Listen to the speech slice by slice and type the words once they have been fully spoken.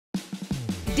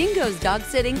Dingo's Dog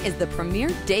Sitting is the premier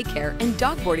daycare and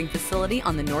dog boarding facility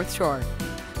on the North Shore.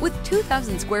 With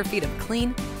 2,000 square feet of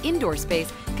clean, indoor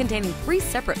space containing 3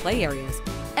 separate play areas,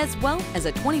 as well as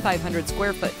a 2,500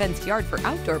 square foot fenced yard for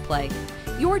outdoor play,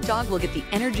 your dog will get the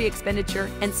energy expenditure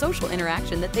and social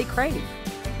interaction that they crave.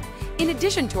 In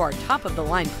addition to our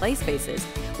top-of-the-line play spaces,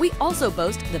 we also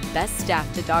boast the best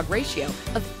staff-to-dog ratio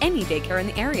of any daycare in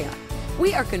the area.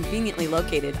 We are conveniently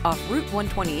located off Route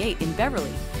 128 in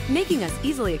Beverly, making us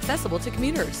easily accessible to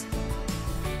commuters.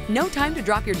 No time to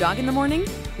drop your dog in the morning?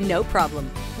 No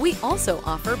problem. We also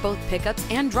offer both pickups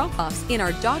and drop-offs in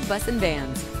our dog bus and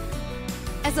vans.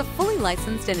 As a fully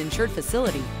licensed and insured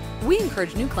facility, we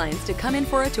encourage new clients to come in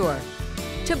for a tour.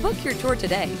 To book your tour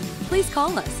today, please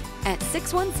call us at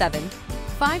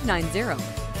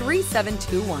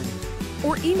 617-590-3721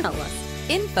 or email us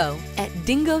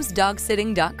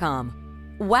info@dingosdogsitting.com.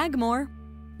 Wag more,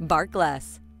 bark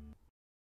less.